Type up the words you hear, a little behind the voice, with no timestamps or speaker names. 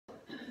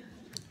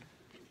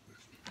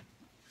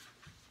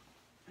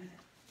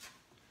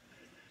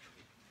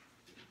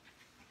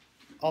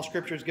All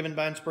Scripture is given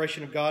by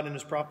inspiration of God and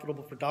is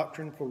profitable for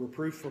doctrine, for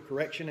reproof, for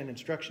correction, and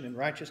instruction in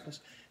righteousness,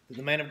 that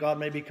the man of God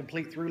may be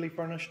complete, thoroughly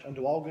furnished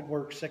unto all good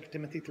works. 2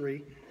 Timothy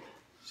 3,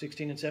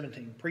 16 and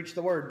 17. Preach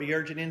the word, be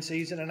urgent in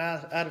season and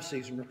out of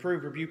season.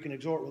 Reprove, rebuke, and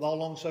exhort with all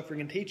longsuffering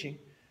and teaching.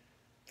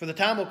 For the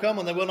time will come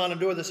when they will not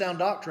endure the sound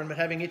doctrine, but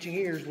having itching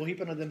ears will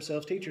heap unto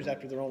themselves teachers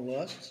after their own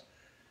lusts,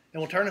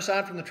 and will turn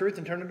aside from the truth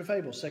and turn into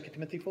fables. 2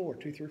 Timothy 4,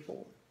 2 through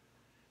 4.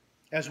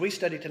 As we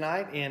study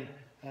tonight in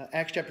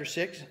Acts chapter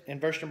 6 and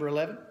verse number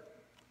 11.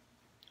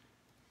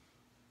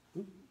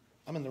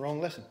 I'm in the wrong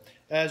lesson.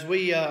 As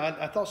we,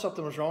 I thought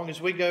something was wrong. As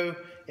we go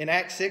in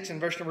Acts 6 and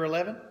verse number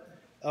 11,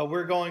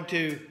 we're going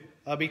to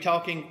be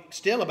talking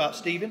still about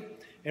Stephen,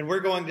 and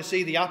we're going to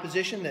see the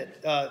opposition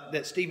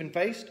that Stephen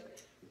faced.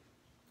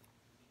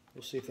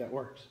 We'll see if that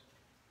works.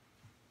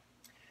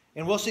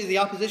 And we'll see the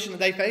opposition that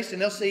they faced,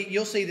 and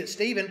you'll see that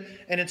Stephen,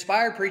 an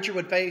inspired preacher,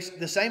 would face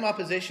the same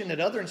opposition that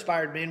other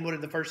inspired men would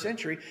in the first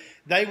century.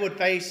 They would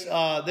face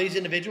these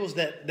individuals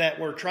that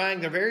were trying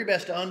their very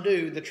best to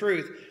undo the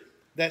truth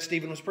that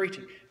Stephen was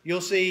preaching. You'll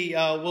see,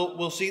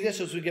 we'll see this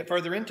as we get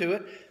further into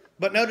it.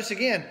 But notice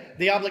again,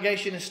 the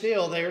obligation is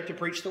still there to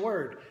preach the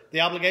word.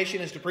 The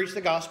obligation is to preach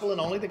the gospel and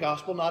only the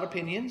gospel, not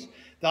opinions.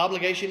 The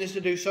obligation is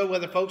to do so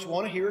whether folks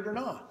want to hear it or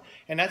not.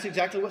 And that's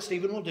exactly what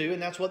Stephen will do, and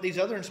that's what these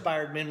other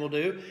inspired men will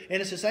do. And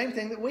it's the same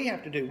thing that we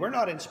have to do. We're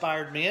not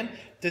inspired men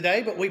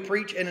today, but we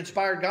preach an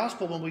inspired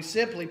gospel when we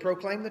simply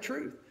proclaim the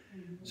truth.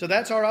 So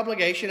that's our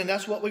obligation, and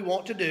that's what we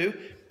want to do.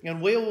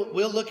 And we'll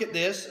look at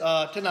this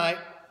tonight,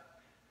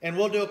 and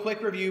we'll do a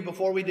quick review.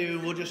 Before we do,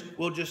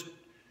 we'll just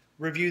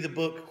review the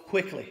book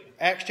quickly.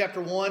 Acts chapter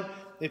 1,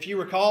 if you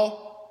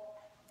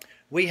recall,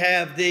 we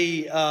have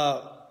the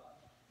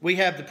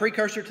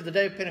precursor to the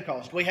day of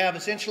Pentecost. We have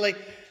essentially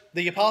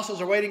the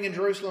apostles are waiting in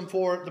Jerusalem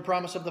for the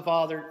promise of the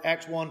Father.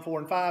 Acts 1, 4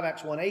 and 5,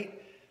 Acts 1, 8,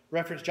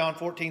 reference John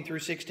 14 through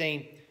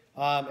 16,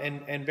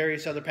 and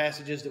various other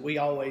passages that we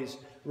always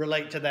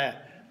relate to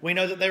that. We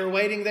know that they were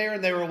waiting there,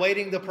 and they were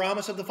awaiting the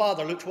promise of the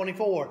Father. Luke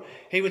 24,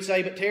 he would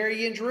say, "But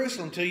tarry ye in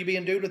Jerusalem till you be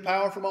endued with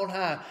power from on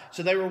high."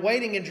 So they were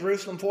waiting in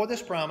Jerusalem for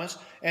this promise,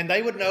 and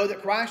they would know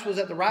that Christ was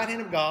at the right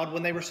hand of God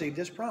when they received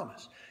this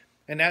promise.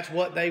 And that's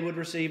what they would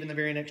receive in the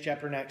very next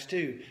chapter in Acts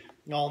 2.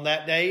 On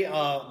that day,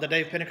 the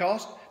day of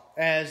Pentecost,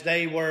 as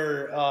they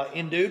were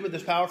endued with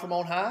this power from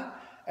on high,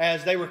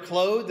 as they were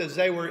clothed, as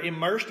they were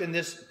immersed in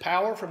this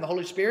power from the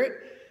Holy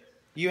Spirit,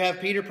 you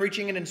have Peter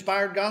preaching an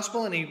inspired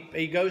gospel, and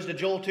he goes to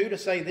Joel 2 to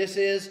say this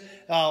is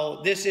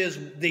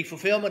the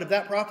fulfillment of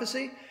that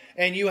prophecy.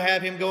 And you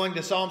have him going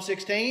to Psalm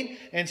 16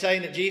 and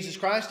saying that Jesus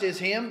Christ is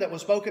him that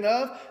was spoken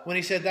of when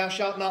he said, "Thou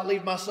shalt not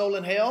leave my soul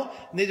in hell,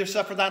 neither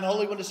suffer thine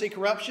Holy One to see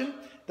corruption.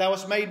 Thou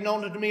hast made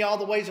known unto me all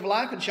the ways of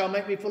life, and shall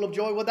make me full of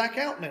joy with thy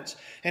countenance."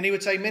 And he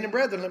would say, "Men and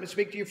brethren, let me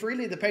speak to you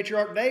freely. The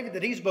patriarch David,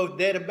 that he's both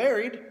dead and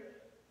buried,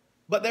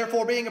 but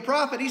therefore being a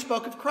prophet, he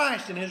spoke of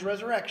Christ and his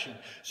resurrection."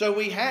 So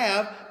we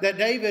have that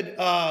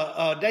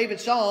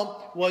David's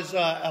psalm was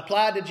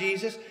applied to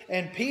Jesus,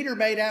 and Peter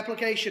made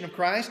application of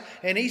Christ,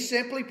 and he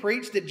simply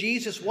preached that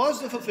Jesus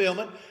was the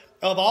fulfillment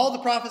of all the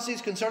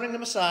prophecies concerning the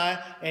Messiah,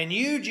 and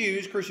you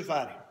Jews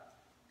crucified him.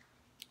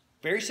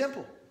 Very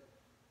simple,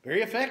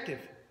 very effective.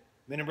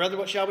 Men and brethren,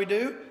 what shall we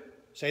do?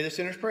 Say the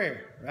sinner's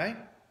prayer, right?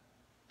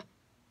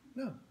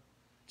 No,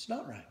 it's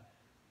not right.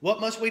 What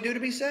must we do to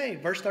be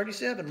saved? Verse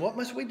 37, what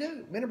must we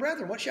do? Men and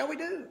brethren, what shall we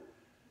do?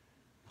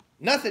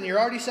 Nothing. You're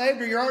already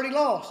saved or you're already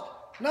lost.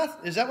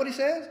 Nothing. Is that what he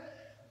says?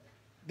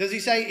 Does he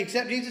say,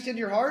 accept Jesus into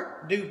your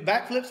heart? Do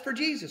backflips for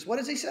Jesus. What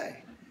does he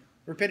say?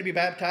 Repent and be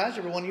baptized,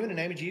 every one of you, in the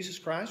name of Jesus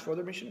Christ for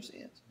the remission of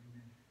sins.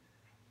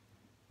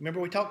 Remember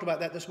we talked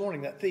about that this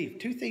morning, that thief.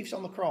 2 thieves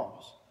on the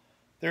cross.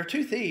 There are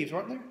 2 thieves,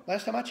 weren't there?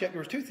 Last time I checked, there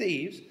was 2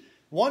 thieves.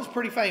 One's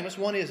pretty famous,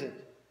 one isn't.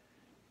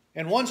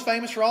 And one's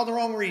famous for all the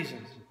wrong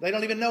reasons. They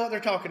don't even know what they're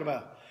talking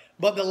about.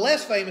 But the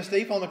less famous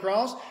thief on the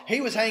cross,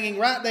 he was hanging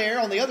right there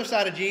on the other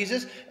side of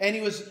Jesus, and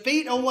he was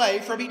feet away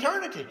from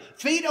eternity.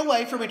 Feet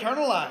away from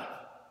eternal life.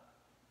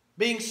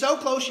 Being so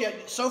close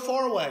yet so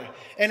far away.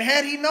 And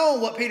had he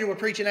known what Peter would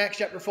preach in Acts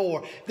chapter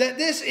 4, that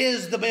this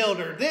is the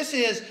builder, this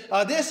is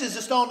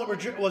the stone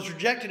that was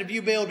rejected of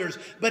you builders,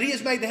 but he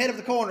has made the head of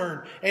the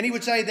corner. And he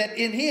would say that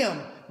in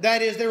him,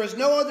 that is, there is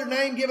no other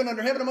name given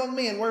under heaven among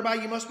men whereby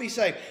you must be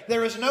saved.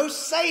 There is no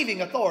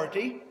saving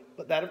authority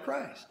but that of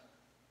Christ.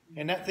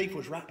 And that thief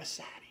was right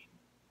beside him.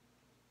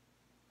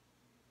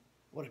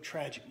 What a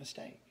tragic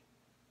mistake.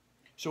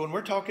 So when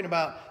we're talking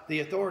about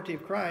the authority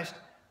of Christ,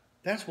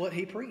 that's what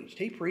he preached.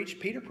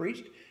 Peter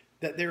preached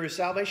that there is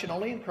salvation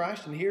only in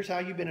Christ, and here's how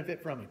you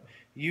benefit from him.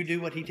 You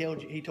do what he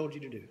told you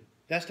to do.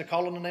 That's to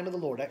call on the name of the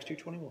Lord, Acts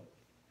 2:21.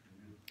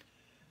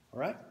 All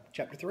right,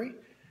 chapter 3.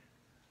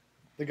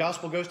 The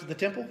gospel goes to the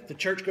temple. The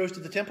church goes to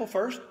the temple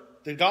first.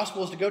 The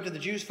gospel is to go to the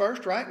Jews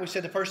first, right? We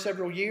said the first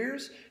several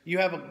years, you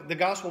have the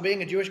gospel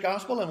being a Jewish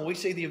gospel, and when we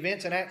see the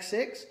events in Acts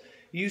 6,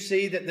 you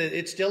see that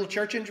it's still a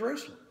church in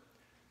Jerusalem.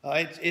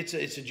 It's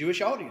a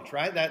Jewish audience,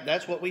 right?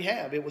 That's what we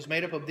have. It was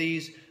made up of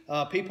these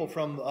people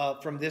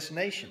from this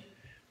nation.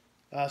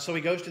 So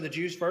he goes to the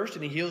Jews first,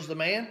 and he heals the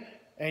man.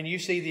 and you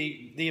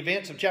see the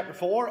events of chapter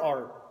 4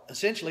 are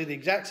essentially the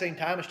exact same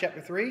time as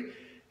chapter 3,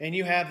 and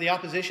you have the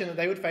opposition that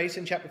they would face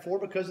in chapter 4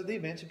 because of the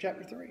events of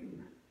chapter 3.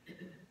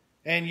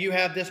 And you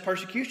have this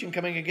persecution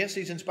coming against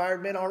these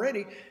inspired men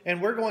already,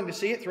 and we're going to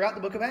see it throughout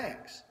the book of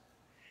Acts.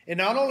 And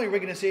not only are we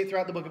going to see it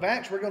throughout the book of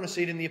Acts, we're going to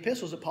see it in the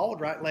epistles that Paul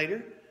would write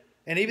later,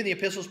 and even the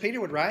epistles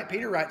Peter would write.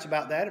 Peter writes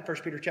about that in 1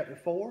 Peter chapter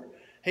 4.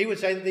 He would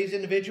say that these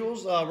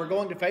individuals were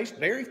going to face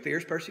very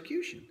fierce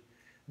persecution.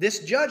 This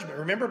judgment,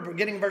 remember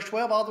beginning in verse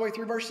 12 all the way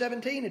through verse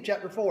 17 in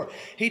chapter 4,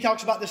 he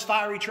talks about this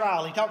fiery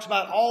trial. He talks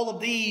about all of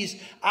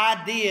these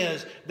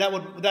ideas that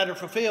are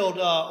fulfilled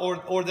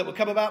or that would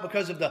come about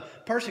because of the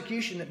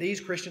persecution that these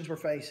Christians were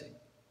facing.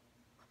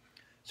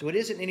 So it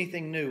isn't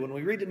anything new. When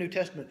we read the New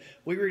Testament,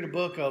 we read a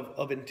book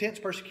of intense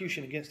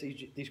persecution against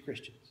these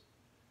Christians.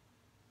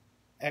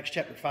 Acts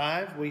chapter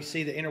 5, we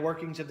see the inner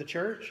workings of the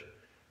church.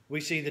 We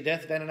see the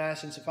death of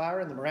Ananias and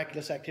Sapphira and the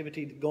miraculous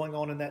activity going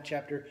on in that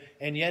chapter.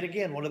 And yet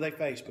again, what do they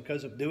face?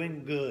 Because of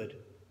doing good,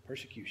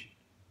 persecution.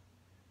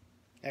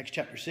 Acts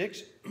chapter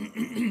 6.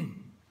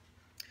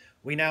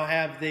 We now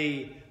have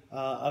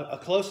a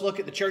close look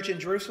at the church in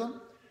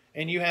Jerusalem.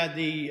 And you had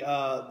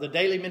the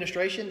daily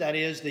ministration, that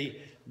is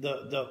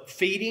the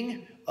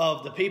feeding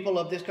of the people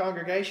of this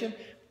congregation,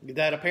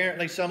 that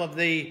apparently some of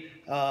the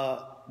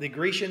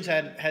Grecians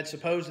had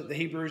supposed that the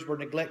Hebrews were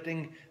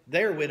neglecting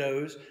their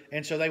widows,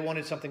 and so they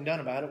wanted something done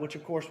about it, which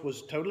of course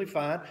was totally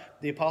fine.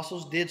 The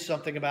apostles did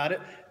something about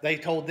it. They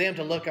told them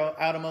to look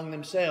out among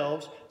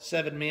themselves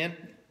 7 men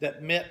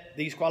that met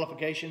these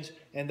qualifications,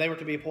 and they were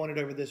to be appointed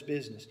over this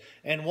business.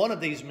 And one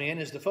of these men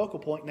is the focal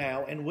point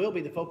now and will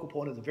be the focal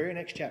point of the very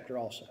next chapter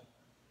also.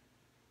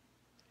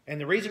 And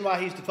the reason why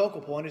he's the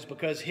focal point is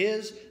because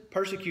his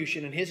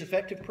persecution and his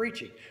effective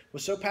preaching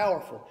was so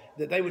powerful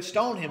that they would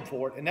stone him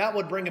for it. And that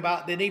would bring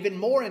about then even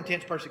more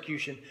intense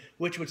persecution,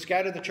 which would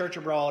scatter the church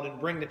abroad and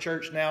bring the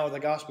church now of the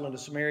gospel into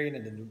Samaria and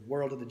into the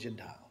world of the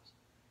Gentiles.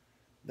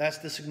 That's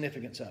the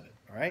significance of it.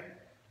 All right?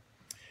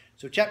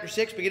 So chapter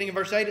 6, beginning in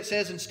verse 8, it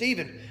says, "And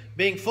Stephen,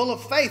 being full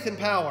of faith and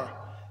power,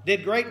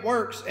 did great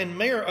works and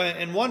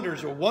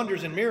wonders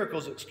and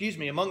miracles,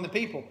 among the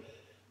people."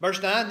 Verse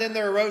 9, "Then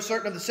there arose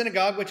certain of the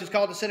synagogue, which is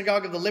called the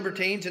synagogue of the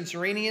Libertines and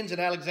Cyrenians and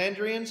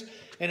Alexandrians,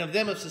 and of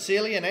them of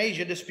Cilicia and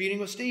Asia, disputing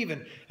with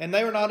Stephen. And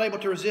they were not able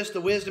to resist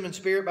the wisdom and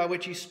spirit by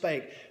which he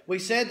spake." We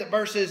said that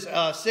verse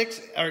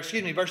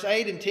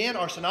 8 and 10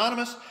 are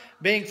synonymous.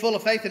 Being full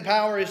of faith and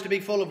power is to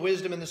be full of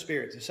wisdom and the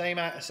Spirit. It's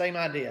the same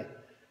idea.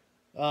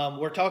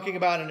 We're talking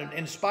about an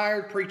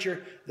inspired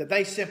preacher that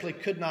they simply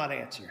could not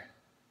answer.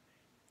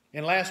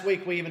 And last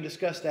week we even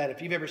discussed that.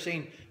 If you've ever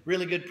seen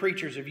really good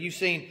preachers, if you've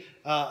seen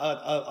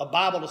a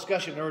Bible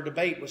discussion or a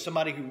debate with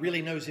somebody who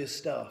really knows his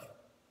stuff,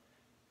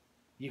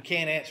 you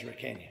can't answer it,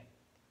 can you?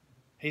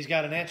 He's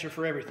got an answer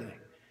for everything.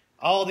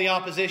 All the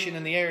opposition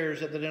and the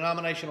errors that the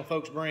denominational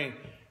folks bring,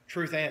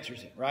 truth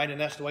answers it, right?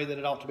 And that's the way that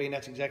it ought to be, and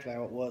that's exactly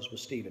how it was with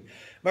Stephen.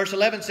 Verse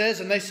 11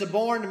 says, "And they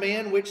suborned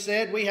men which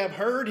said, We have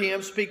heard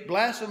him speak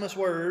blasphemous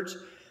words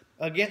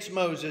against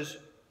Moses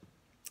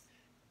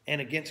and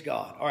against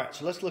God." All right,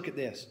 so let's look at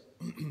this.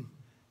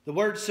 The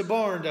word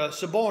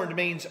suborned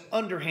means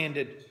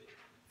underhanded.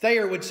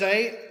 Thayer would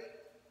say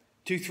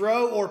to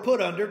throw or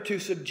put under, to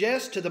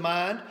suggest to the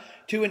mind,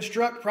 to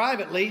instruct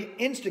privately,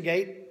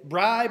 instigate,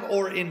 bribe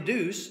or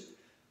induce,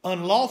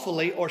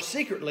 unlawfully or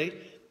secretly,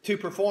 to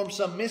perform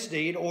some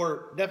misdeed,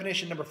 or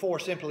definition number 4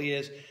 simply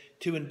is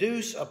to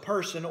induce a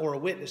person or a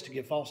witness to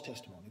give false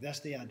testimony. That's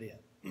the idea.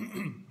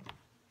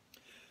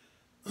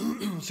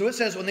 So it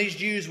says when these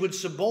Jews would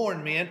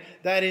suborn men,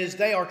 that is,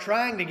 they are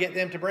trying to get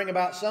them to bring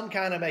about some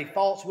kind of a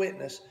false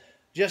witness,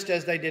 just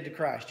as they did to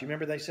Christ. You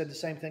remember they said the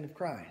same thing of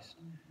Christ.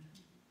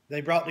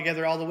 They brought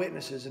together all the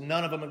witnesses, and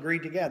none of them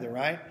agreed together,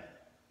 right?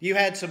 You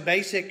had some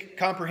basic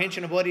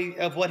comprehension of what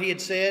he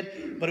had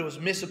said, but it was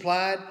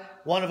misapplied.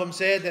 One of them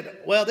said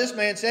that, well, this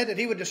man said that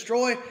he would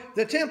destroy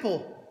the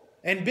temple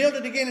and build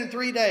it again in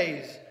 3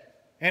 days.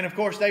 And of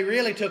course, they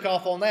really took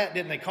off on that,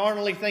 didn't they?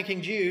 Carnally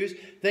thinking Jews,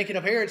 thinking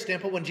of Herod's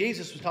temple when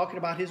Jesus was talking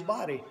about his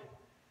body.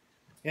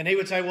 And he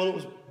would say, well,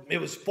 it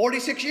was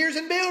 46 years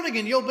in building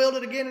and you'll build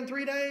it again in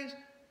 3 days?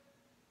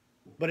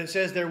 But it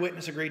says their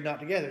witness agreed not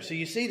together. So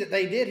you see that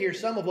they did hear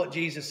some of what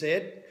Jesus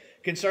said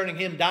concerning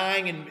him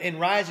dying and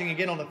rising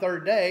again on the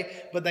 3rd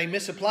day, but they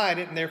misapplied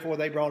it, and therefore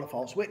they brought a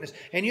false witness.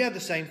 And you have the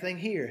same thing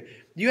here.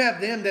 You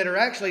have them that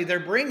are they're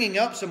bringing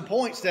up some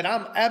points that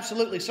I'm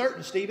absolutely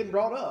certain Stephen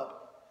brought up.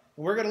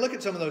 And we're going to look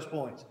at some of those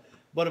points.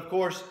 But of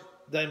course,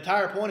 the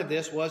entire point of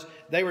this was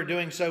they were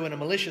doing so in a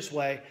malicious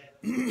way,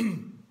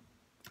 and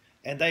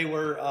they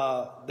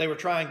were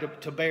trying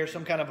to bear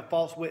some kind of a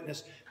false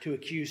witness to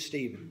accuse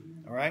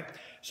Stephen. All right?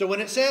 So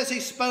when it says he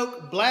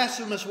spoke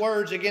blasphemous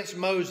words against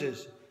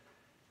Moses,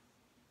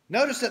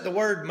 notice that the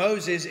word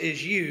Moses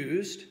is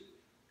used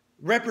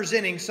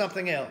representing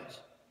something else.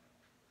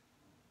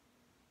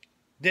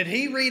 Did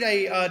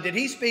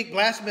he speak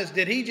blasphemous?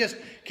 Did he just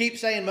keep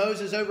saying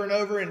Moses over and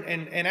over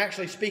and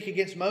actually speak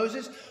against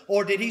Moses?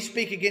 Or did he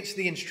speak against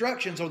the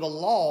instructions or the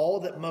law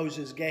that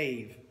Moses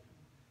gave?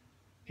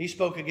 He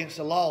spoke against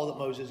the law that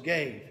Moses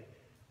gave.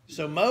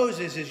 So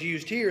Moses is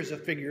used here as a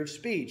figure of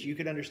speech. You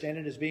could understand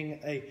it as being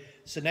a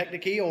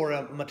synecdoche or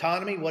a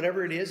metonymy,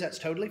 whatever it is, that's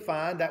totally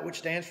fine. That which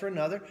stands for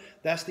another,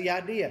 that's the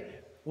idea.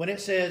 When it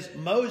says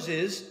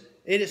Moses,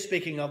 it is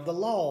speaking of the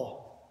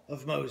law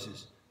of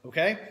Moses.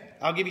 Okay?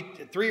 I'll give you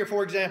 3 or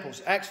 4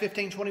 examples. Acts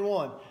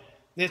 15:21.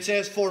 It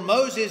says, "For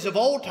Moses of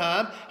old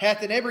time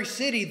hath in every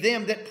city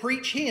them that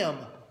preach him."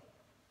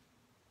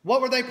 What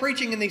were they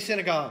preaching in these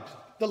synagogues?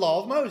 The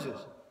law of Moses.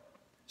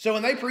 So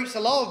when they preached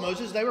the law of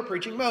Moses, they were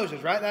preaching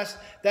Moses, right?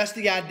 That's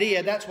the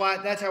idea. That's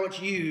how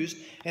it's used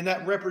in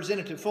that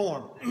representative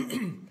form.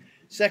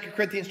 2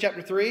 Corinthians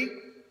chapter 3,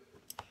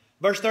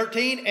 verse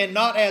 13, "And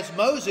not as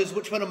Moses,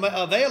 which put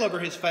a veil over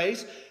his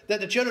face, that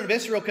the children of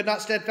Israel could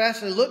not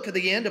steadfastly look to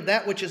the end of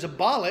that which is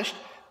abolished."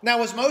 Now,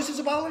 was Moses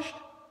abolished?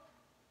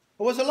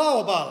 Or was the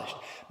law abolished?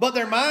 "But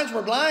their minds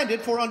were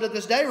blinded, for unto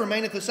this day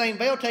remaineth the same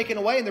veil taken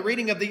away in the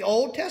reading of the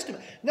Old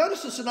Testament."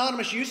 Notice the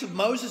synonymous use of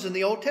Moses in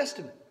the Old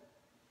Testament.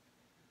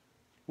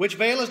 "Which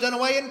veil is done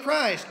away in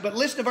Christ." But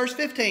listen to verse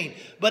 15.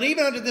 "But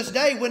even unto this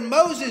day, when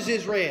Moses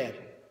is read,"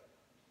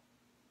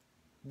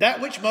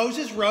 that which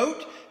Moses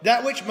wrote,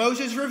 that which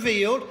Moses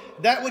revealed,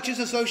 that which is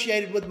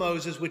associated with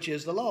Moses, which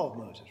is the law of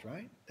Moses,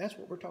 right? That's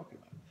what we're talking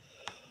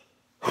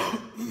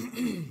about.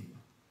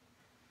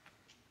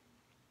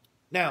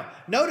 Now,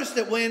 notice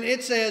that when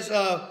it says,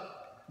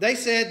 they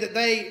said that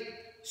they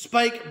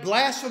spake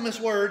blasphemous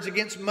words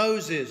against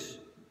Moses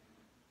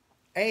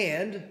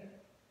and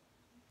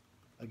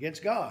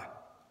against God.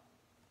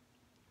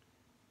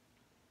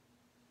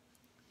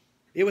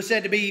 It was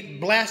said to be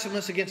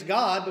blasphemous against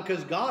God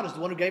because God is the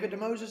one who gave it to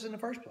Moses in the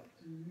first place.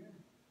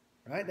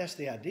 Right? That's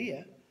the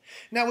idea.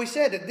 Now, we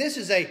said that this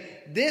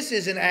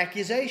is an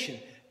accusation.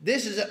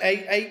 This is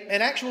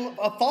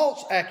a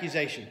false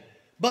accusation.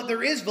 But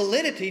there is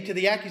validity to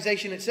the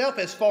accusation itself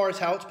as far as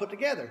how it's put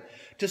together.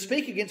 To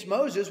speak against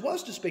Moses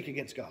was to speak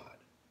against God.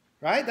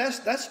 Right?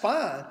 That's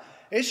fine.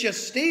 It's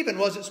just Stephen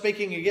wasn't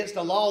speaking against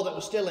a law that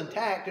was still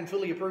intact and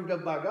fully approved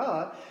of by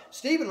God.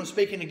 Stephen was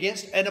speaking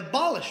against an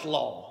abolished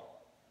law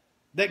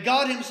that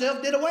God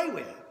himself did away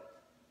with,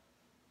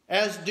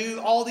 as do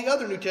all the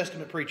other New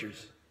Testament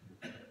preachers.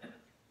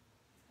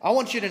 I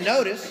want you to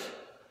notice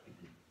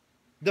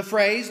the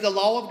phrase, the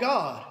law of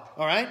God.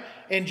 All right?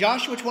 In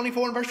Joshua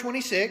 24 and verse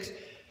 26,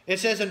 it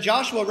says, "And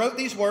Joshua wrote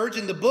these words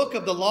in the book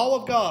of the law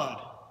of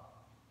God."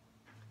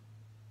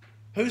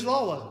 Whose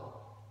law was it?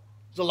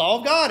 It's the law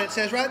of God. It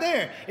says right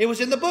there. It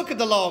was in the book of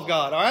the law of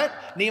God. All right?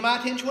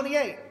 Nehemiah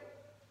 10:28.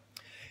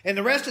 "And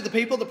the rest of the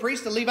people, the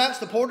priests, the Levites,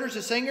 the porters,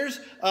 the singers,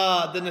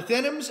 the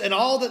Nethinims, and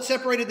all that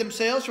separated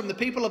themselves from the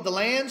people of the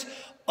lands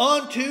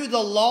unto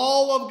the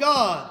law of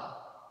God."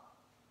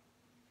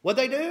 What'd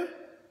they do?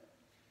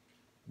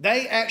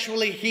 They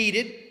actually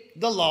heeded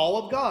the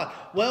law of God.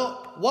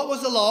 Well, what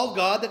was the law of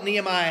God that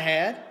Nehemiah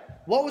had?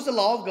 What was the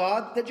law of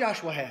God that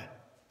Joshua had?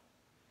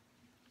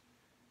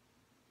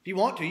 If you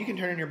want to, you can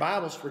turn in your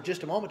Bibles for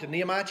just a moment to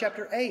Nehemiah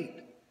chapter 8.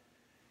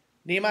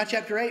 Nehemiah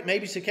chapter 8,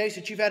 maybe it's the case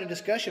that you've had a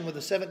discussion with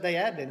a Seventh-day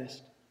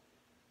Adventist.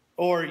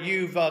 Or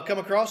you've come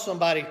across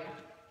somebody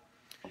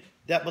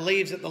that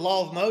believes that the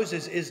law of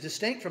Moses is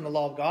distinct from the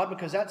law of God,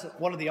 because that's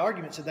one of the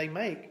arguments that they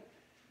make.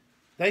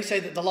 They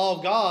say that the law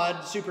of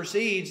God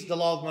supersedes the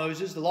law of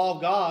Moses. The law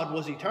of God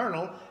was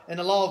eternal, and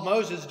the law of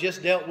Moses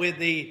just dealt with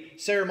the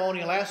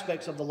ceremonial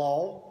aspects of the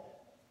law.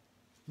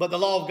 But the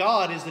law of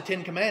God is the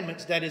 10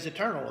 Commandments that is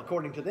eternal,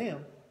 according to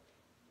them.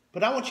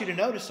 But I want you to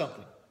notice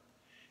something.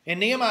 In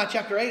Nehemiah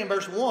chapter 8 and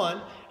verse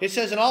 1, it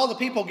says, "And all the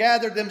people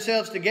gathered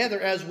themselves together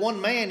as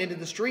one man into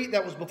the street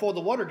that was before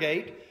the water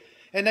gate.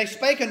 And they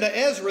spake unto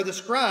Ezra the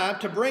scribe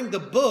to bring the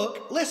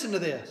book," listen to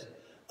this,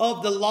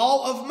 "of the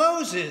law of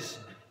Moses."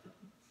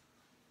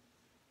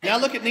 Now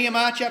look at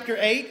Nehemiah chapter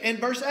 8 and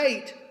verse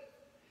 8.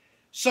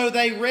 "So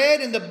they read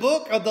in the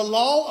book of the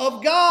law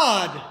of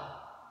God,"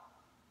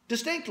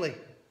 distinctly.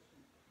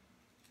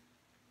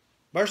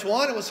 Verse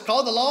 1, it was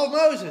called the law of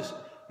Moses.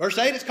 Verse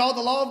 8, it's called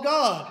the law of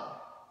God.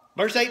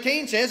 Verse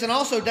 18 says, "And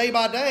also day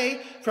by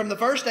day, from the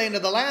first day into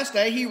the last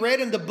day, he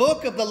read in the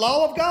book of the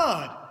law of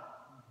God."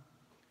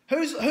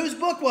 Whose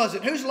book was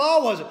it? Whose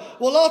law was it?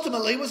 Well,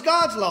 ultimately it was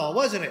God's law,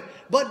 wasn't it?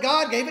 But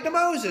God gave it to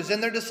Moses,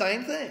 and they're the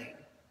same thing.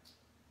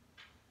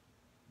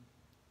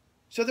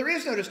 So there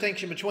is no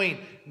distinction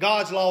between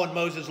God's law and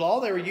Moses' law.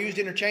 They were used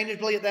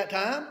interchangeably at that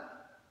time.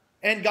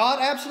 And God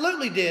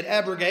absolutely did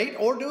abrogate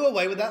or do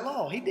away with that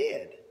law. He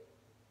did.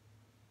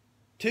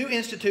 To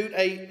institute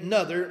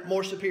another,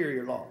 more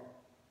superior law.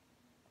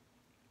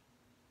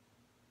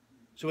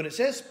 So when it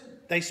says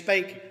they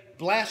spake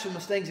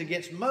blasphemous things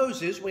against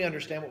Moses, we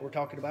understand what we're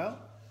talking about.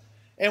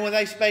 And when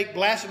they spake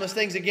blasphemous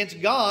things against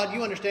God,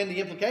 you understand the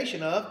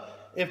implication of,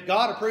 if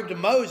God approved of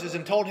Moses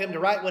and told him to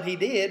write what he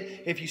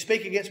did, if you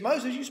speak against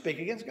Moses, you speak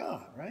against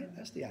God, right?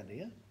 That's the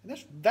idea. And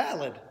that's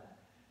valid.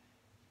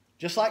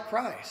 Just like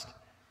Christ.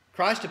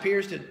 Christ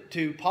appears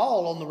to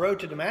Paul on the road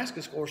to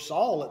Damascus, or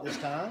Saul at this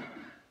time.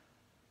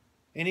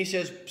 And he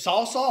says,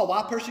 "Saul, Saul,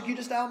 why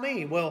persecutest thou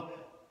me?" Well,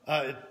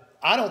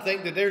 I don't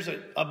think that there's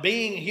a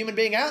human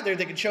being out there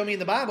that can show me in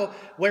the Bible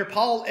where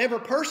Paul ever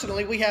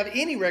personally, we have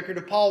any record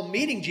of Paul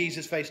meeting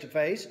Jesus face to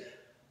face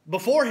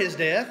before his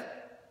death,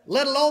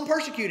 let alone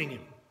persecuting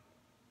him.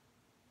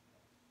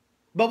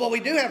 But what we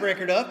do have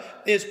record of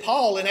is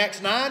Paul in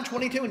Acts 9,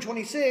 22 and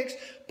 26.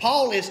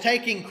 Paul is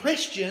taking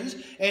Christians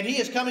and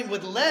he is coming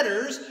with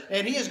letters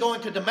and he is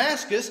going to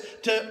Damascus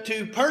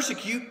to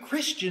persecute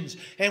Christians.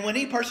 And when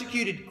he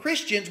persecuted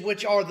Christians,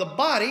 which are the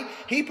body,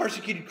 he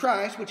persecuted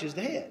Christ, which is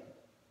the head.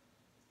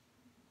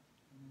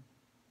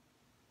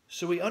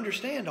 So we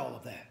understand all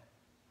of that.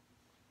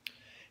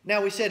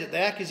 Now we said that the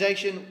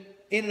accusation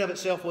in and of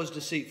itself was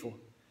deceitful.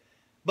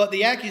 But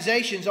the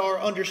accusations are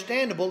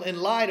understandable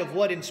in light of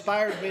what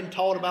inspired men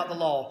taught about the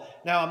law.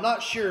 Now, I'm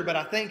not sure, but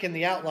I think in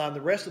the outline,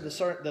 the rest of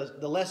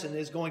the lesson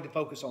is going to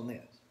focus on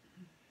this.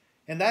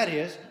 And that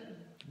is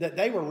that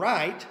they were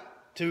right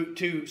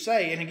to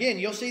say, and again,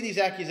 you'll see these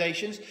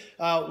accusations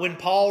when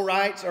Paul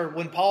writes or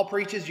when Paul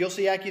preaches, you'll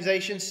see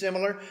accusations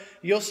similar.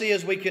 You'll see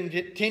as we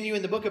continue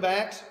in the book of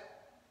Acts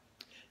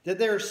that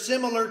there are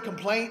similar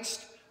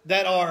complaints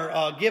that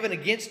are given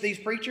against these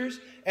preachers,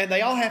 and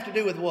they all have to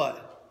do with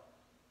what?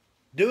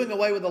 Doing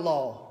away with the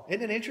law.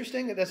 Isn't it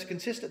interesting that that's a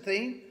consistent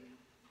theme?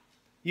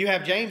 You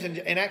have James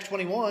in Acts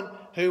 21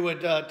 who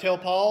would tell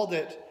Paul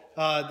that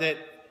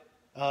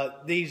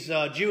these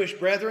Jewish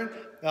brethren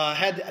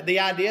had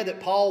the idea that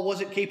Paul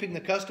wasn't keeping the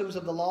customs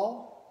of the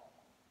law.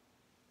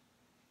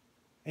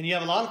 And you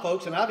have a lot of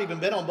folks, and I've even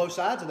been on both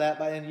sides of that,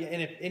 and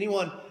if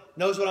anyone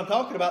knows what I'm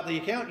talking about, the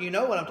account, you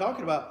know what I'm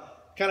talking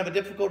about. Kind of a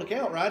difficult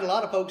account, right? A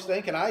lot of folks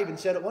think, and I even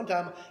said at one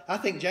time, I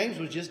think James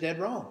was just dead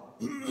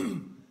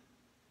wrong.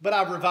 But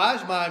I've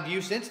revised my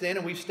view since then,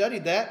 and we've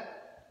studied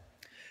that.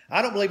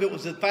 I don't believe it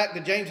was the fact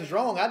that James was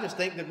wrong. I just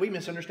think that we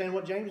misunderstand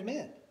what James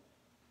meant.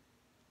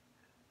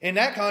 In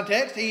that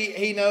context,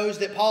 he knows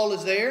that Paul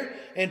is there,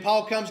 and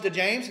Paul comes to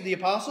James and the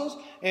apostles,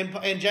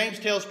 and James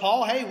tells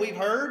Paul, hey, we've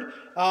heard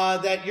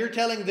that you're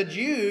telling the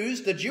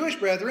Jews, the Jewish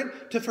brethren,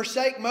 to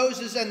forsake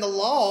Moses and the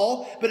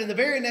law, but in the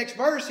very next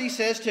verse he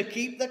says to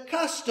keep the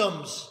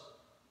customs.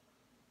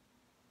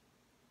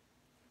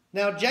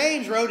 Now,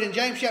 James wrote in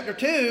James chapter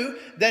 2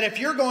 that if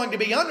you're going to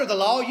be under the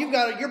law,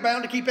 you're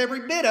bound to keep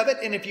every bit of it,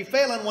 and if you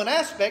fail in one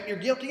aspect, you're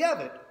guilty of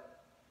it.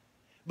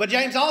 But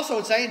James also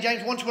would say in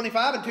James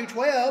 1:25 and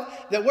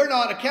 2:12 that we're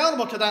not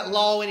accountable to that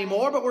law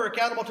anymore, but we're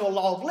accountable to a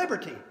law of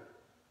liberty.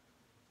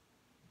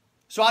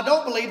 So I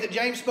don't believe that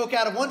James spoke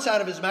out of one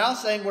side of his mouth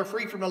saying we're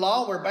free from the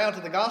law, we're bound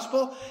to the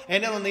gospel,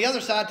 and then on the other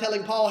side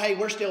telling Paul, hey,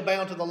 we're still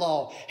bound to the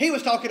law. He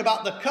was talking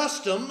about the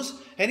customs,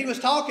 and he was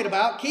talking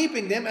about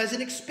keeping them as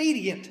an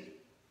expedient.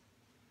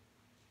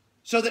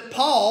 So that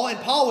Paul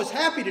was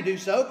happy to do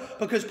so,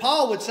 because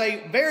Paul would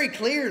say very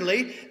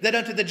clearly that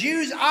unto the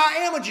Jews I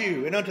am a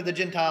Jew, and unto the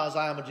Gentiles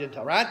I am a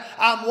Gentile, right?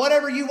 I'm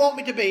whatever you want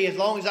me to be as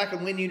long as I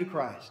can win you to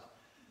Christ.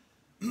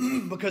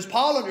 Because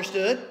Paul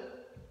understood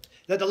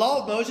that the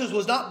law of Moses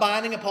was not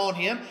binding upon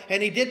him,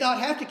 and he did not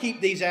have to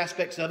keep these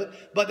aspects of it,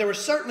 but there was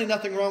certainly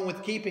nothing wrong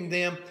with keeping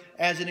them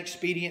as an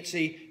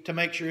expediency to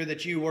make sure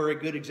that you were a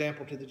good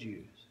example to the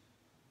Jews.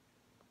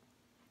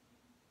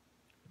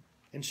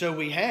 And so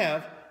we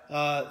have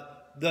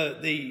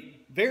the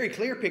very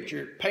clear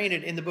picture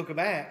painted in the book of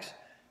Acts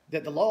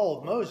that the law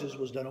of Moses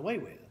was done away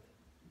with.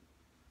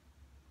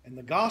 And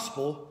the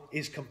gospel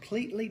is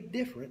completely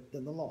different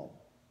than the law.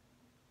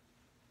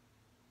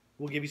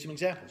 We'll give you some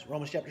examples.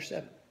 Romans chapter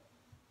 7.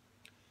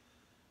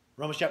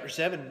 Romans chapter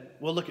 7,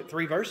 we'll look at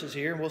 3 verses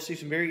here, and we'll see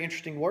some very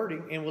interesting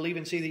wording, and we'll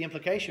even see the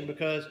implication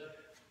because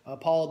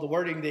Paul, the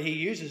wording that he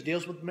uses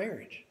deals with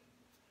marriage.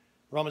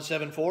 Romans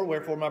 7:4,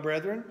 wherefore, my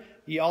brethren,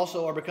 ye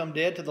also are become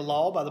dead to the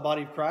law by the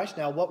body of Christ.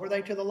 Now, what were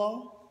they to the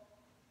law?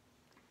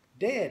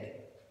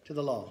 Dead to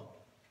the law.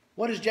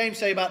 What does James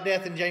say about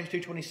death in James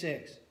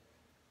 2:26?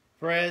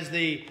 For as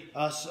the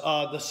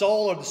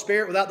soul or the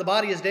spirit without the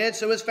body is dead,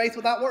 so is faith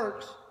without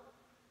works.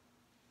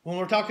 When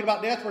we're talking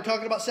about death, we're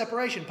talking about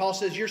separation. Paul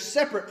says you're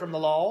separate from the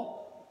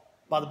law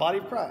by the body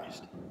of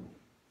Christ.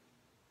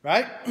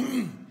 Right?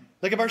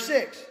 Look at verse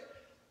 6.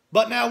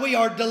 But now we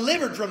are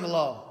delivered from the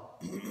law.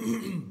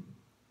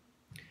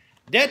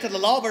 Dead to the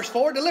law, verse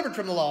 4, delivered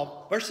from the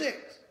law, verse 6.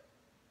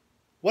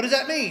 What does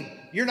that mean?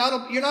 You're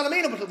not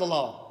amenable to the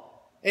law.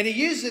 And he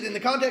uses it in the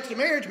context of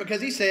marriage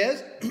because he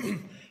says,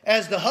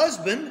 as the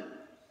husband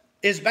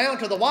is bound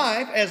to the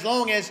wife as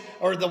long as,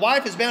 or the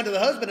wife is bound to the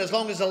husband as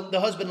long as the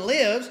husband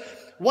lives,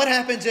 what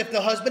happens if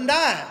the husband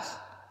dies?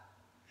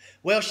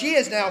 Well, she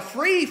is now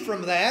free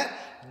from that.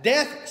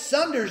 Death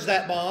sunders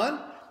that bond,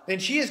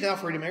 and she is now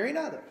free to marry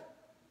another.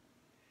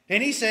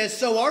 And he says,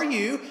 so are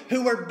you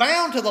who were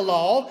bound to the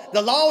law.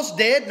 The law's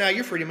dead. Now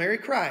you're free to marry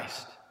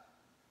Christ.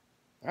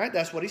 All right,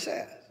 that's what he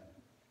says.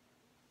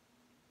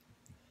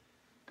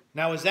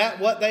 Now, is that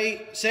what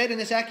they said in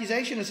this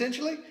accusation,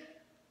 essentially?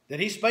 That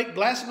he spake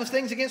blasphemous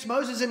things against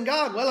Moses and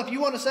God? Well, if you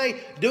want to say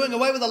doing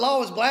away with the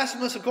law is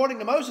blasphemous according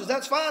to Moses,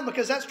 that's fine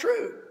because that's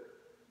true.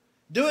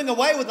 Doing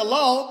away with the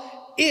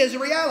law is a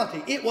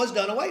reality. It was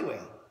done away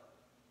with.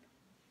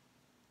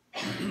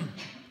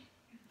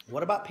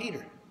 What about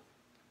Peter?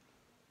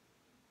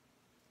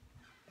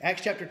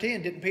 Acts chapter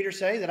 10, didn't Peter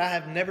say that I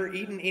have never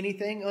eaten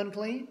anything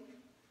unclean?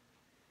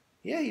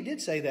 Yeah, he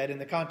did say that in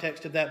the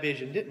context of that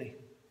vision, didn't he?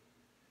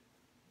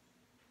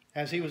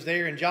 As he was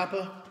there in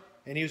Joppa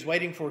and he was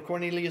waiting for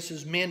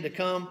Cornelius's men to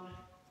come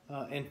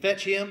and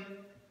fetch him,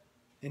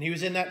 and he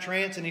was in that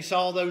trance and he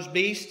saw those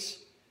beasts,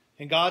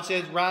 and God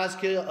says, rise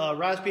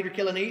Peter,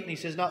 kill and eat. And he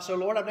says, not so,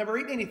 Lord, I've never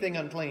eaten anything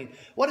unclean.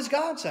 What does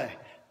God say?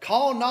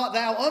 Call not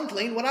thou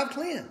unclean what I've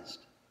cleansed.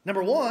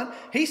 Number one,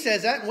 he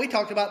says that, and we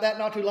talked about that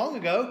not too long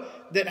ago,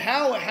 that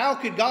how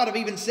could God have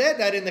even said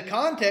that in the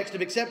context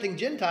of accepting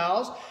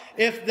Gentiles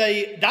if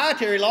the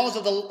dietary laws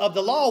of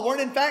the law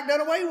weren't in fact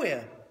done away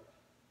with?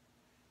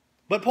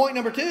 But point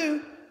number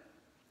two,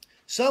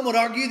 some would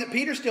argue that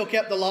Peter still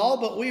kept the law,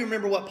 but we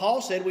remember what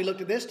Paul said. We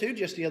looked at this too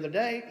just the other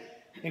day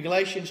in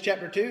Galatians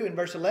chapter 2 and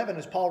verse 11,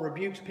 as Paul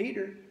rebukes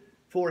Peter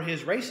for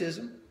his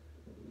racism.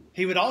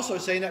 He would also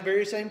say in that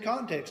very same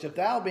context, if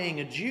thou being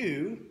a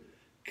Jew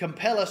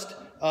compellest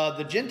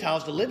the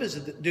Gentiles to live as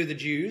do the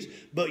Jews,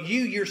 but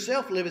you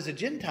yourself live as a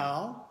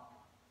Gentile,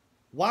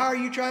 why are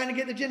you trying to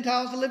get the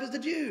Gentiles to live as the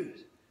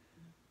Jews?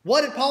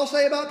 What did Paul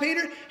say about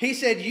Peter? He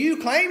said, you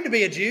claim to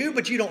be a Jew,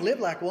 but you don't live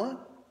like one.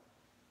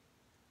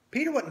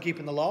 Peter wasn't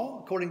keeping the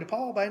law, according to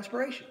Paul, by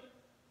inspiration.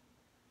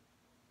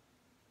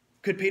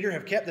 Could Peter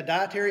have kept the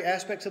dietary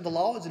aspects of the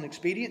law as an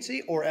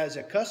expediency or as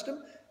a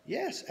custom?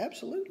 Yes,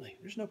 absolutely.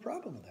 There's no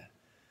problem with that.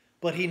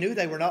 But he knew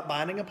they were not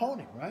binding upon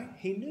him, right?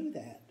 He knew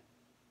that.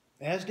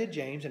 As did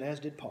James and as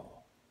did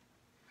Paul.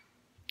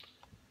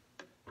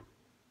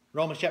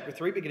 Romans chapter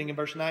 3, beginning in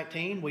verse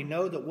 19, we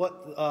know that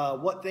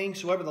what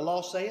things soever the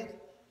law saith,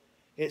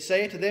 it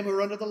saith to them who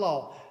are under the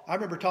law. I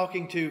remember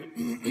talking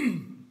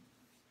to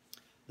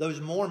those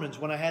Mormons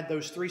when I had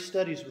those 3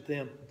 studies with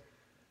them.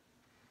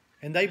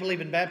 And they believe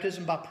in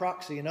baptism by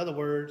proxy. In other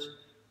words,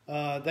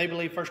 they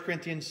believe 1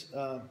 Corinthians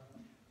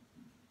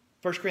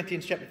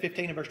chapter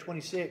 15 and verse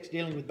 26,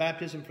 dealing with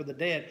baptism for the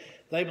dead.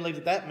 They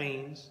believe that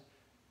means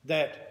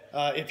that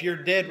if your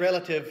dead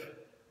relative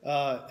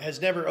has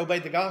never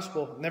obeyed the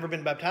gospel, never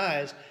been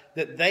baptized,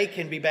 that they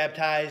can be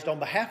baptized on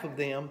behalf of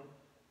them,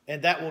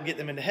 and that will get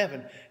them into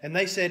heaven. And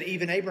they said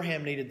even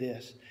Abraham needed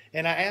this.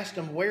 And I asked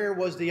them, where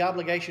was the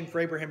obligation for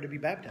Abraham to be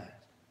baptized?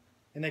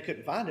 And they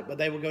couldn't find it, but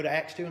they would go to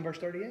Acts 2 and verse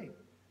 38.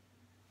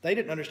 They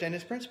didn't understand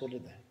this principle,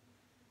 did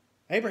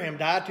they? Abraham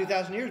died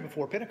 2,000 years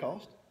before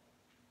Pentecost.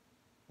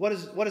 What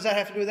does that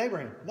have to do with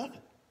Abraham?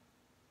 Nothing.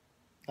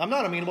 I'm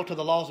not amenable to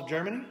the laws of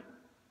Germany.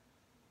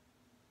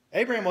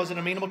 Abraham wasn't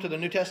amenable to the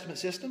New Testament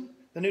system.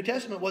 The New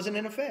Testament wasn't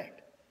in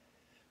effect.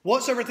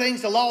 Whatsoever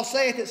things the law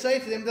saith, it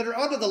saith to them that are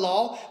under the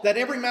law, that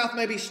every mouth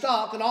may be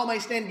stopped, and all may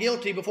stand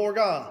guilty before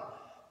God.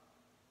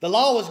 The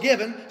law was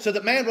given so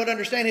that man would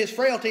understand his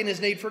frailty and his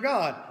need for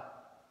God.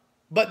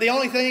 But the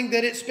only thing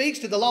that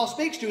the law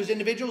speaks to is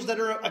individuals that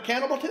are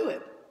accountable to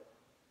it.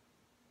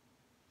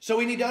 So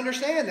we need to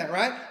understand that,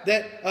 right?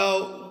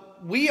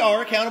 That we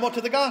are accountable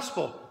to the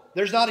gospel.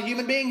 There's not a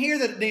human being here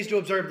that needs to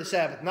observe the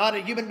Sabbath. Not a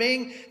human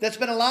being that's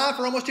been alive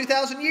for almost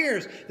 2,000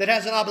 years that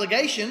has an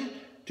obligation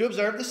to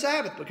observe the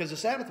Sabbath, because the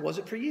Sabbath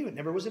wasn't for you. It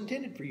never was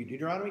intended for you.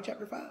 Deuteronomy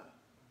chapter 5.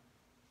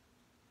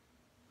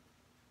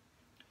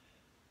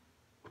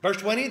 Verse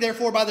 20,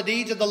 therefore by the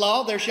deeds of the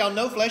law there shall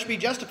no flesh be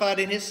justified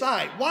in his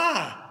sight.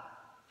 Why?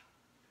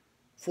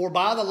 For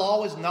by the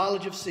law is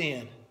knowledge of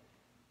sin.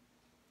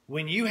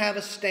 When you have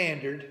a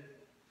standard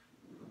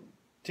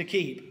to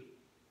keep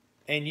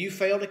and you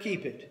fail to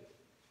keep it,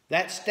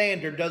 that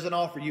standard doesn't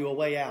offer you a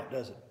way out,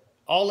 does it?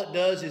 All it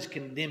does is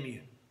condemn you.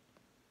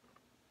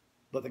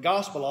 But the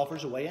gospel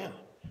offers a way out.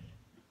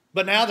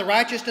 But now the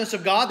righteousness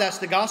of God, that's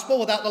the gospel,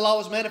 without the law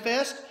is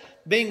manifest,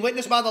 being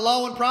witnessed by the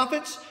law and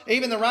prophets,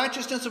 even the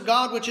righteousness of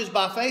God which is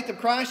by faith of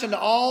Christ unto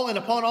all and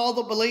upon all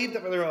that believe,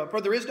 for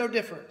there is no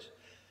difference.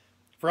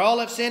 For all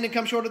have sinned and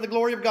come short of the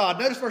glory of God.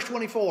 Notice verse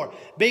 24.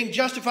 Being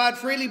justified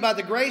freely by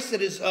the grace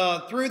that is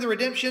through the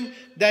redemption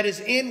that is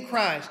in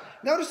Christ.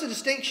 Notice the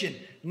distinction.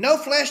 No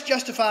flesh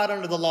justified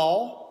under the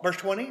law. Verse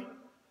 20.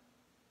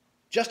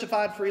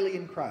 Justified freely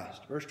in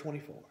Christ. Verse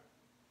 24.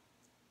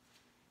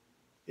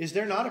 Is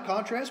there not a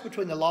contrast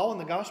between the law and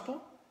the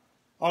gospel?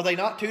 Are they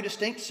not two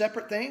distinct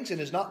separate things? And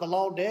is not the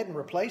law dead and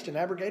replaced and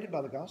abrogated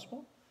by the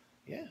gospel?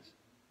 Yes.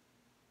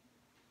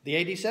 The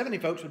AD 70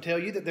 folks would tell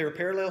you that they're a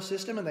parallel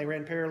system, and they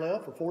ran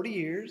parallel for 40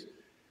 years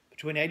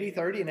between AD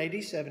 30 and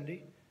AD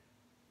 70.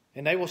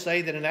 And they will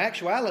say that in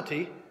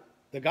actuality,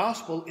 the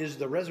gospel is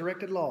the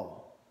resurrected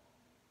law,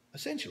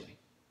 essentially.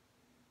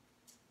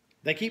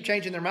 They keep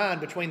changing their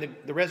mind between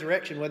the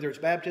resurrection, whether it's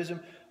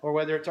baptism or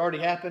whether it's already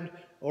happened,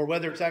 or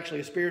whether it's actually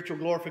a spiritual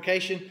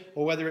glorification,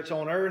 or whether it's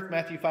on earth.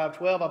 Matthew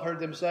 5:12, I've heard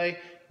them say,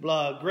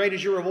 great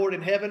is your reward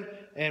in heaven.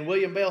 And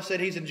William Bell said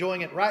he's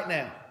enjoying it right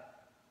now,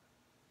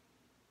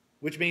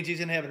 which means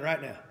he's in heaven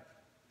right now,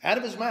 out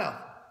of his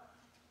mouth.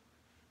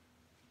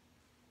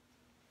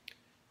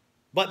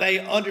 But they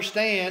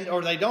understand,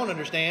 or they don't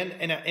understand,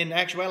 in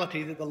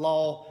actuality, that the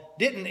law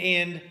didn't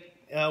end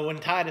when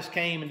Titus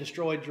came and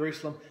destroyed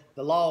Jerusalem.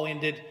 The law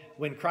ended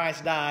when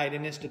Christ died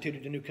and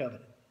instituted a new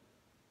covenant.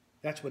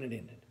 That's when it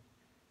ended.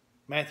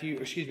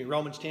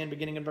 Romans 10,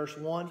 beginning in verse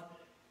 1.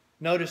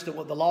 Notice that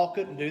what the law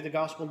couldn't do, the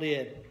gospel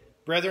did.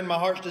 Brethren, my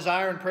heart's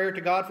desire and prayer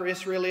to God for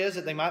Israel is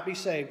that they might be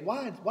saved.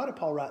 Why did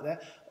Paul write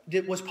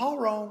that? Was Paul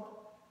wrong?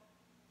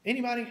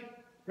 Anybody?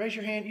 Raise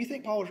your hand. You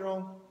think Paul was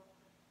wrong?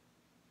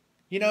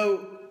 You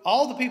know,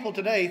 all the people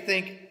today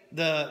think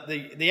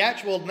the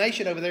actual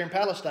nation over there in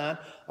Palestine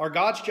are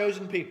God's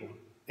chosen people.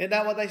 Isn't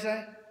that what they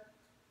say?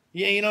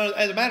 Yeah, you know,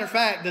 as a matter of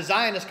fact, the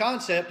Zionist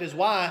concept is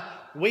why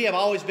we have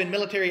always been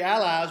military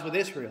allies with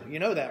Israel. You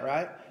know that,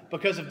 right?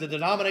 Because of the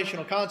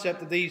denominational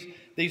concept of these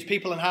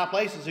people in high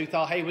places who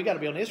thought, hey, we got to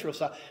be on Israel's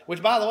side.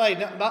 Which, by the way,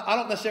 I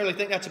don't necessarily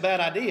think that's a bad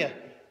idea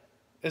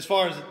as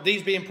far as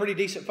these being pretty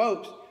decent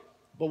folks.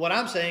 But what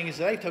I'm saying is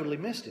they totally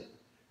missed it.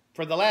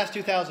 For the last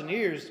 2,000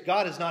 years,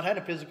 God has not had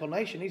a physical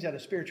nation. He's had a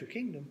spiritual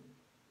kingdom.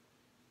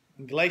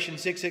 And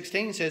Galatians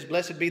 6:16 says,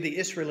 blessed be the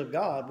Israel of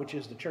God, which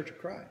is the church of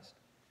Christ.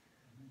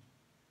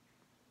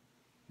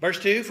 Verse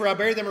 2, for I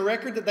bear them a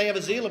record that they have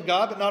a zeal of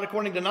God, but not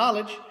according to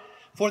knowledge.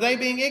 For they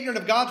being ignorant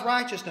of God's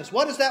righteousness.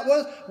 What is that?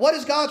 What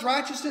is God's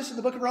righteousness in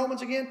the book of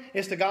Romans again?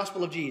 It's the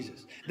gospel of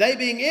Jesus. They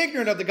being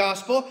ignorant of the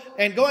gospel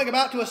and going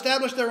about to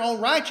establish their own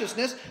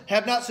righteousness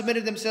have not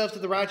submitted themselves to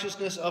the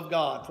righteousness of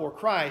God. For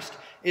Christ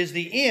is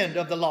the end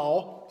of the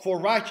law for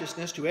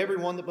righteousness to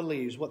everyone that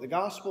believes. What the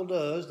gospel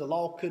does, the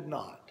law could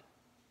not.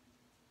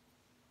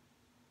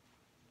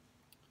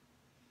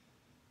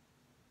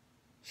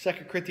 2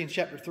 Corinthians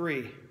chapter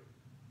 3.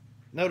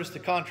 Notice the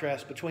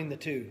contrast between the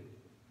two.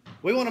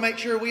 We want to make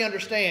sure we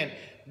understand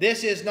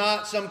this is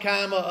not some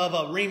kind of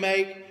a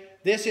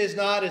remake. This is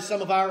not, as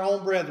some of our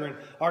own brethren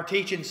are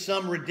teaching,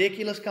 some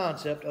ridiculous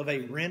concept of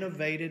a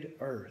renovated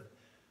earth.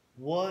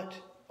 What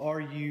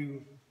are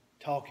you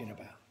talking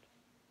about?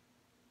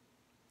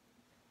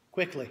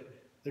 Quickly,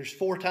 there's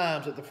 4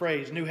 times that the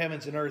phrase new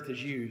heavens and earth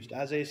is used.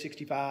 Isaiah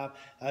 65,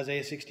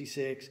 Isaiah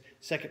 66,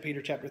 2 Peter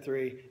chapter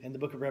 3, and the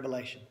book of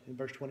Revelation in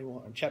verse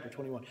 21, chapter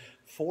 21.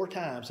 4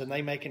 times, and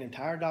they make an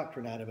entire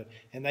doctrine out of it.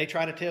 And they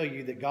try to tell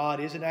you that God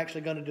isn't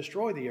actually going to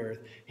destroy the earth.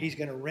 He's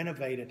going to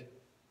renovate it.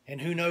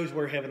 And who knows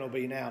where heaven will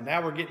be now.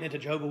 Now we're getting into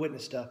Jehovah's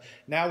Witness stuff.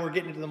 Now we're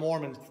getting into the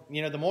Mormons.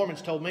 You know, the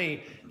Mormons told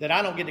me that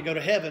I don't get to go to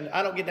heaven.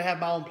 I don't get to have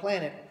my own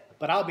planet,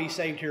 but I'll be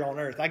saved here on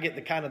earth. I get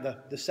the kind of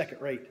the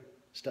second-rate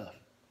stuff.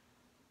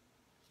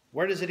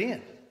 Where does it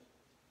end?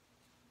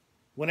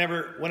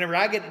 Whenever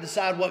I get to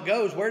decide what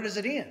goes, where does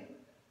it end?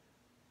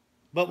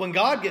 But when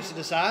God gets to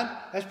decide,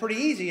 that's pretty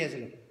easy,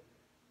 isn't it?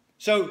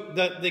 So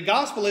the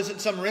gospel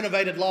isn't some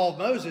renovated law of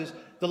Moses.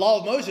 The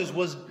law of Moses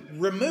was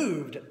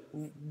removed.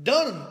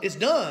 Done is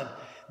done.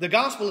 The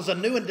gospel is a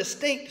new and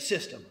distinct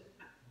system.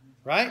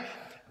 Right?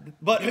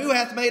 But who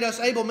hath made us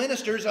able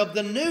ministers of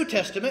the New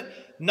Testament,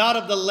 not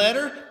of the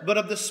letter, but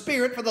of the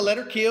Spirit, for the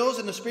letter kills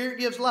and the Spirit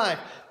gives life.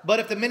 But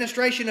if the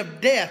ministration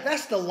of death,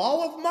 that's the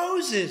law of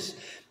Moses.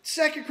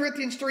 2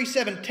 Corinthians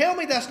 3:7, tell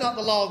me that's not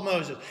the law of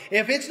Moses.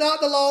 If it's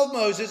not the law of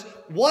Moses,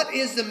 what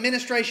is the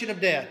ministration of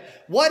death?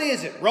 What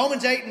is it?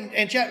 Romans 8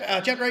 and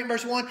chapter 8 and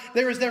verse 1,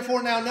 there is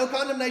therefore now no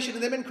condemnation to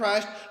them in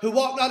Christ, who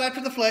walk not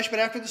after the flesh, but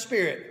after the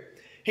Spirit.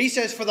 He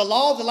says, for the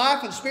law of the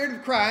life of the Spirit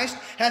of Christ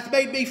hath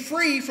made me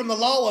free from the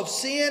law of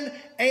sin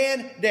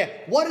and death.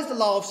 What is the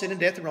law of sin and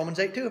death in Romans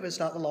 8:2 if it's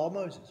not the law of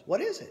Moses?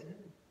 What is it?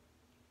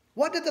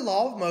 What did the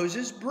law of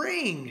Moses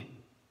bring?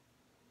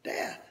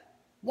 Death.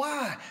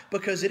 Why?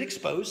 Because it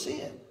exposed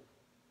sin.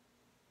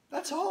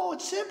 That's all.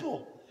 It's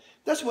simple.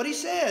 That's what he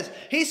says.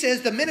 He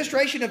says the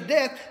ministration of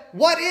death.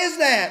 What is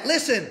that?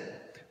 Listen.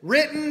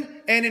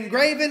 Written and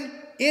engraven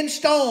in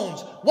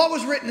stones. What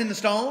was written in the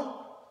stone?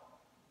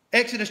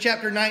 Exodus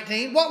chapter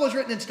 19. What was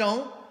written in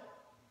stone?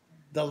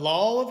 The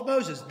law of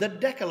Moses. The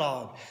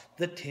Decalogue.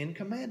 The 10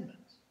 Commandments.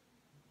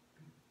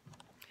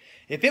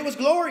 If it was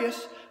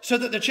glorious, so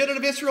that the children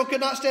of Israel could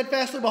not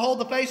steadfastly behold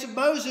the face of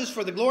Moses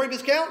for the glory of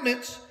his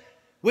countenance,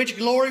 which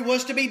glory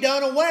was to be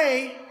done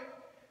away,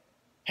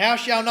 how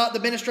shall not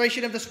the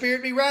ministration of the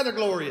Spirit be rather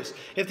glorious?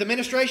 If the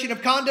ministration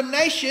of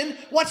condemnation,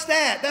 what's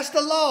that? That's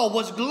the law,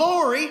 was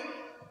glory,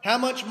 how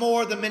much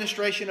more the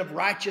ministration of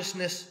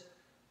righteousness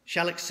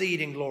shall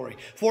exceed in glory?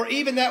 For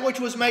even that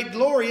which was made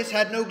glorious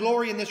had no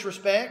glory in this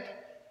respect.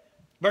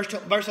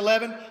 Verse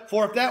 11,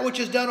 for if that which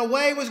is done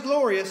away was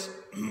glorious,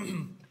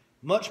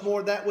 much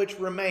more that which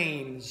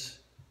remains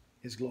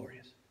is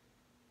glorious.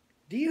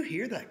 Do you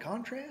hear that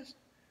contrast?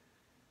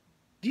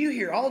 Do you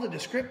hear all the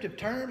descriptive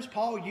terms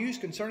Paul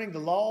used concerning the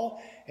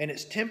law and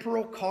its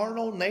temporal,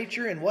 carnal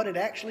nature and what it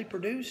actually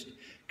produced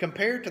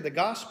compared to the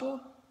gospel?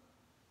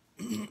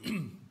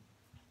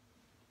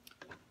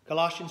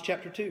 Colossians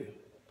chapter 2.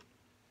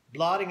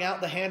 Blotting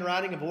out the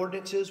handwriting of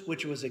ordinances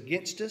which was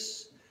against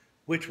us,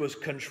 which was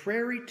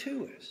contrary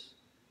to us,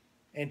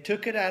 and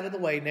took it out of the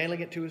way, nailing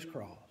it to his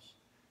cross.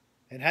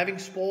 And having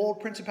spoiled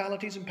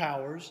principalities and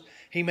powers,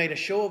 he made a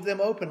show of them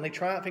openly,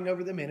 triumphing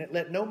over them in it.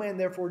 Let no man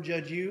therefore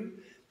judge you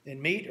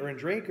in meat or in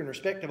drink or in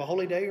respect of a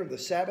holy day or the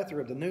Sabbath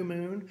or of the new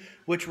moon,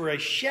 which were a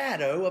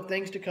shadow of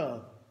things to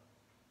come.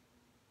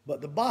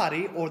 But the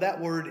body, or that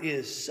word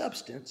is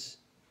substance,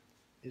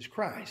 is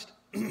Christ.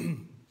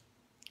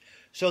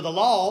 So the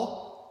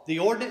law, the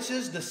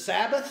ordinances, the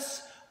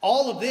Sabbaths,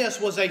 all of this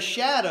was a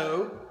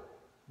shadow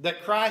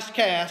that Christ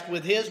cast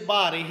with his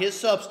body, his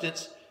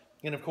substance.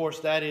 And of course,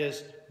 that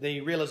is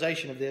the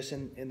realization of this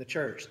in the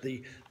church.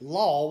 The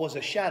law was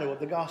a shadow of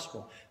the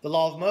gospel. The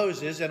law of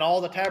Moses and all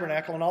the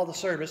tabernacle and all the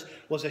service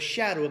was a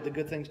shadow of the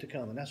good things to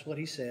come. And that's what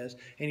he says.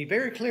 And he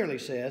very clearly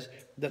says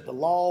that the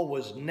law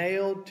was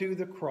nailed to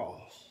the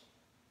cross.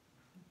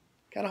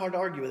 Kind of hard to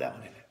argue with that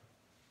one, isn't it?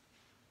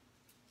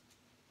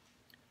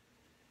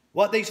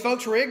 What these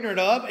folks were ignorant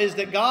of is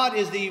that God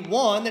is the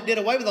one that did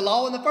away with the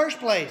law in the first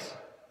place.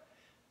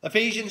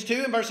 Ephesians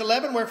 2 and verse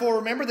 11, wherefore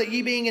remember that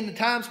ye being in the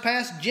times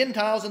past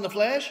Gentiles in the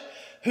flesh,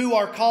 who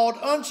are called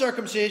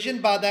uncircumcision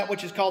by that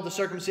which is called the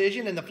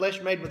circumcision in the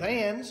flesh made with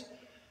hands,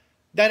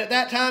 that at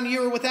that time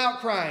you were without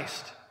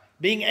Christ,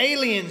 being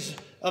aliens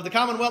of the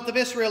commonwealth of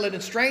Israel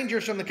and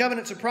strangers from the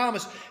covenants of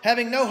promise,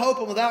 having no hope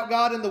and without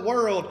God in the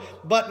world,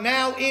 but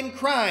now in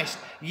Christ,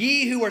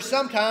 ye who are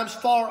sometimes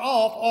far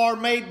off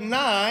are made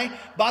nigh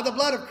by the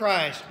blood of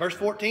Christ. Verse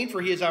 14,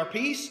 for he is our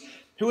peace,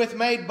 who hath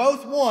made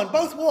both one.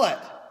 Both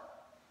what?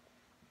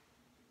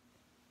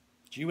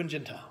 Jew and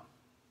Gentile.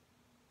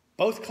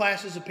 Both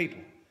classes of people.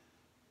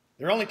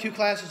 There are only two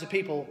classes of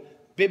people,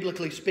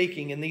 biblically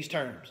speaking, in these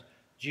terms.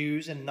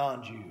 Jews and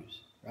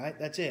non-Jews. Right?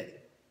 That's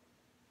it.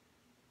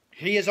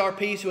 He is our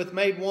peace, who hath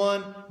made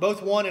one,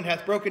 both one, and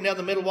hath broken down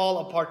the middle wall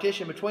of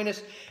partition between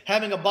us,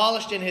 having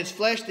abolished in his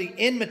flesh the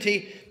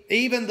enmity,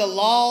 even the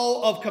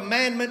law of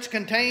commandments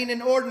contained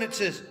in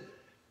ordinances,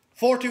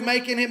 for to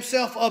make in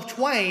himself of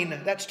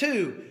twain, that's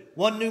two,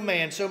 one new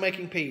man, so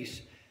making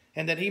peace,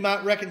 and that he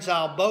might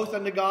reconcile both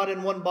unto God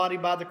in one body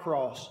by the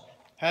cross,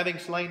 having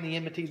slain the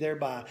enmity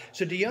thereby.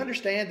 So do you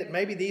understand that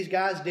maybe these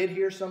guys did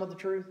hear some of the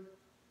truth?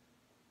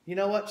 You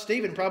know what?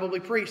 Stephen probably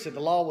preached that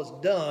the law was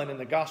done and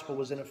the gospel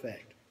was in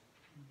effect.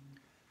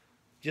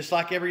 Just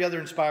like every other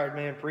inspired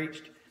man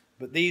preached.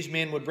 But these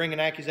men would bring an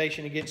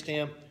accusation against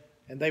him,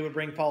 and they would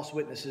bring false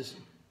witnesses.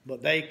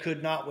 But they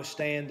could not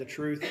withstand the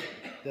truth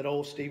that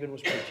old Stephen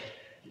was preaching.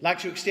 I'd like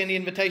to extend the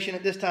invitation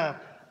at this time.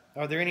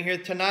 Are there any here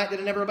tonight that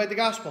have never obeyed the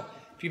gospel?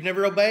 If you've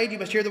never obeyed, you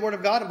must hear the word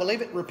of God and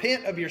believe it.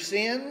 Repent of your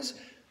sins.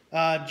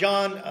 Matthew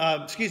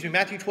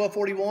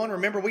 12:41.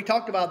 Remember, we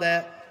talked about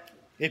that.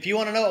 If you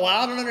want to know, well,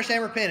 I don't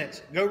understand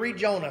repentance, go read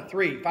Jonah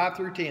 3, 5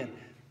 through 10.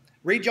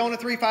 Read Jonah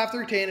 3, 5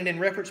 through 10, and then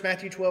reference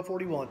Matthew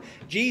 12:41.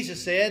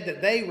 Jesus said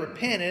that they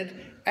repented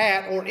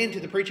at or into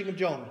the preaching of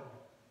Jonah.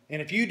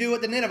 And if you do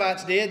what the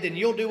Ninevites did, then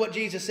you'll do what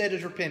Jesus said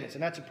is repentance.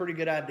 And that's a pretty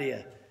good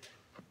idea.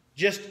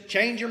 Just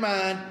change your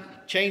mind,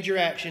 change your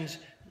actions.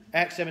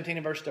 Acts 17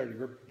 and verse 30.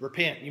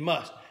 Repent, you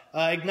must.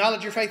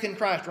 Acknowledge your faith in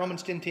Christ,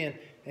 Romans 10:10,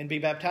 and be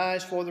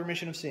baptized for the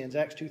remission of sins,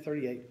 Acts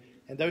 2:38.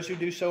 And those who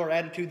do so are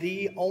added to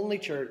the only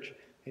church,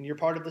 and you're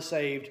part of the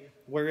saved,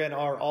 wherein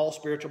are all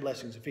spiritual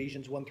blessings,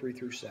 Ephesians 1:3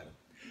 through 7.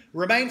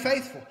 Remain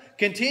faithful.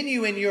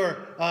 Continue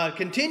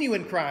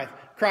in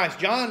Christ.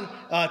 John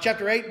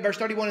chapter 8, verse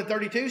 31 and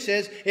 32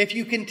 says, if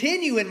you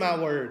continue in my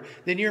word,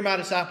 then you're my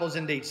disciples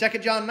indeed. 2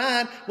 John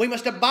 9, we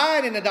must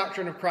abide in the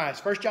doctrine of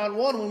Christ. 1 John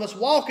 1, we must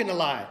walk in the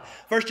light.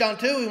 1 John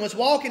 2, we must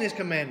walk in his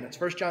commandments.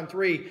 1 John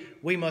 3,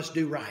 we must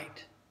do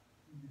right.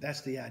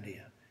 That's the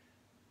idea.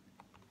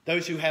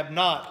 Those who have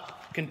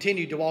not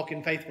continued to walk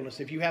in faithfulness,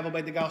 if you have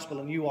obeyed the gospel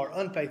and you are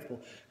unfaithful,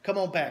 come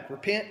on back.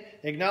 Repent,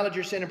 acknowledge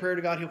your sin in prayer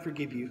to God. He'll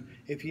forgive you.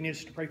 If you need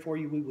us to pray for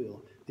you, we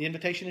will. The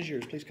invitation is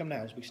yours. Please come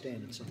now as we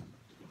stand and sing.